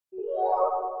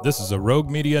This is a Rogue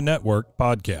Media Network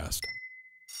podcast.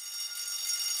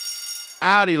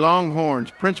 Howdy, Longhorns.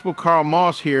 Principal Carl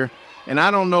Moss here, and I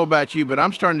don't know about you, but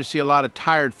I'm starting to see a lot of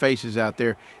tired faces out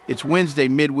there. It's Wednesday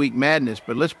midweek madness,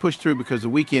 but let's push through because the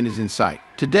weekend is in sight.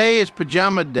 Today is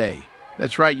Pajama Day.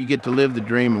 That's right, you get to live the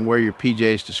dream and wear your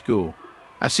PJs to school.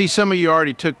 I see some of you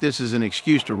already took this as an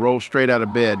excuse to roll straight out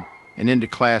of bed and into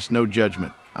class, no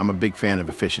judgment. I'm a big fan of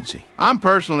efficiency. I'm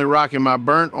personally rocking my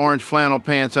burnt orange flannel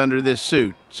pants under this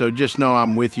suit, so just know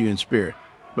I'm with you in spirit.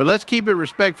 But let's keep it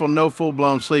respectful, no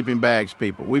full-blown sleeping bags,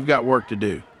 people. We've got work to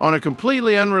do. On a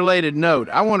completely unrelated note,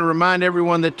 I want to remind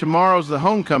everyone that tomorrow's the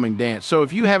homecoming dance, so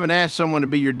if you haven't asked someone to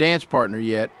be your dance partner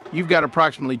yet, you've got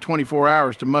approximately 24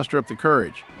 hours to muster up the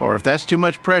courage. Or if that's too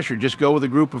much pressure, just go with a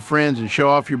group of friends and show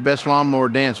off your best lawnmower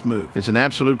dance move. It's an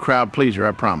absolute crowd pleaser,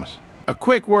 I promise. A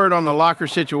quick word on the locker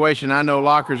situation. I know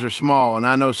lockers are small, and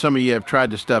I know some of you have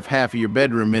tried to stuff half of your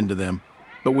bedroom into them,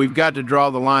 but we've got to draw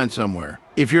the line somewhere.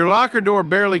 If your locker door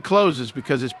barely closes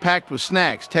because it's packed with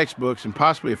snacks, textbooks, and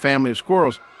possibly a family of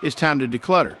squirrels, it's time to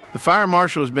declutter. The fire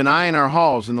marshal has been eyeing our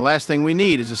halls, and the last thing we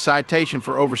need is a citation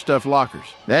for overstuffed lockers.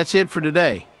 That's it for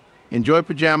today. Enjoy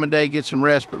Pajama Day, get some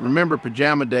rest, but remember,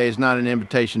 Pajama Day is not an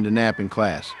invitation to nap in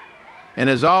class. And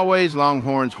as always,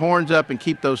 Longhorns, horns up and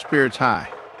keep those spirits high.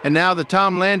 And now the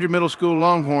Tom Landry Middle School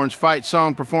Longhorns fight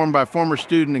song performed by former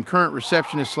student and current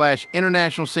receptionist /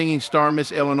 international singing star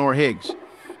Miss Eleanor Higgs.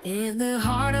 In the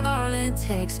heart of Arlen,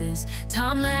 Texas,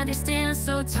 Tom Landry stands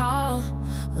so tall.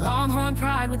 Longhorn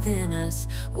pride within us,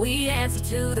 we answer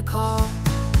to the call.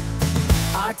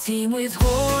 Our team with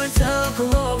horns of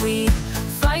glory,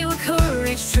 fight with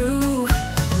courage true,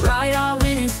 write our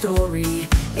winning story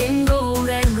in gold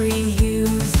and green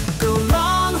hues. Go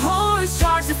Longhorns,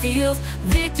 charge the field,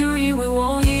 victory we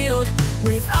won't yield.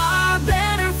 With our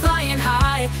banner flying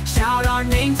high, shout our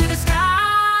name to the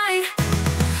sky.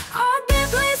 Our band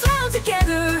plays loud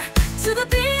together, to the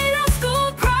beat of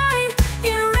school pride.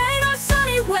 In rain or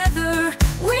sunny weather,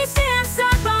 we stand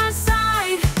side by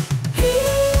side.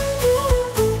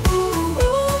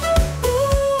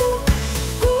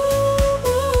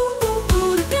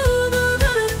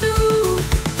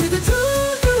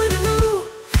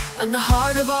 In the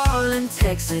heart of Arlen,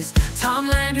 Texas, Tom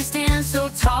Landry stands so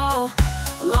tall.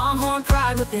 Longhorn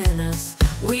pride within us,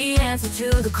 we answer to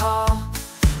the call.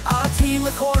 Our team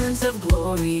with horns of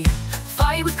glory,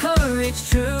 fight with courage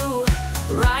true,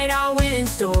 write our winning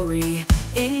story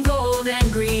in gold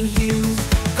and green hues.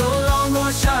 Go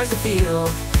Longhorns, charge the field,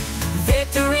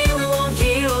 victory we won't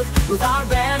yield. With our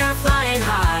banner flying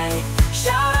high,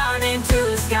 shout our name to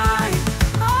the sky.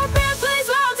 Our band plays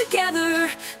loud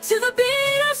together, to the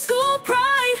beat of school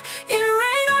pride. In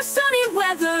rain or sunny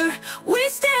weather, we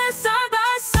stand side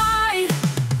by side.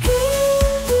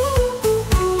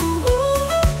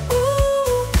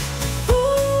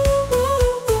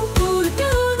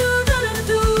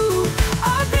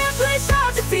 Our band plays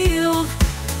loud to field,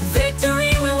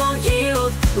 victory we won't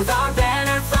yield. With our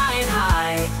banner flying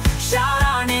high, shout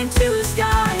our name to the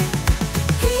sky.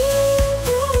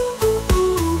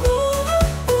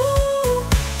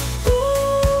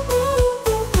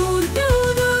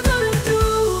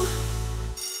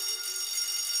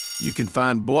 You can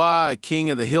find Bois, a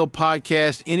King of the Hill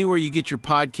podcast, anywhere you get your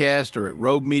podcast or at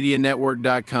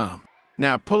roguemedianetwork.com.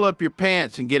 Now pull up your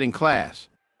pants and get in class.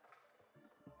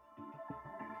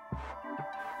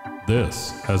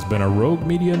 This has been a Rogue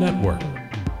Media Network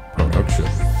production.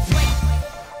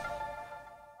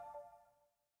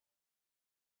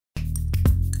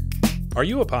 Are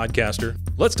you a podcaster?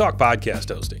 Let's talk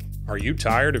podcast hosting. Are you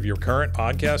tired of your current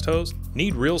podcast host?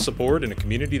 Need real support in a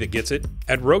community that gets it?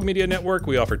 At Rogue Media Network,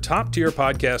 we offer top-tier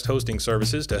podcast hosting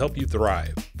services to help you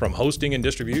thrive. From hosting and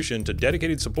distribution to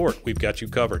dedicated support, we've got you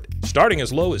covered. Starting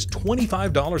as low as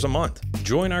 $25 a month.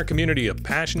 Join our community of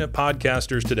passionate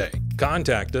podcasters today.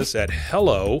 Contact us at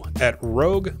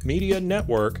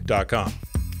hello@roguemedianetwork.com.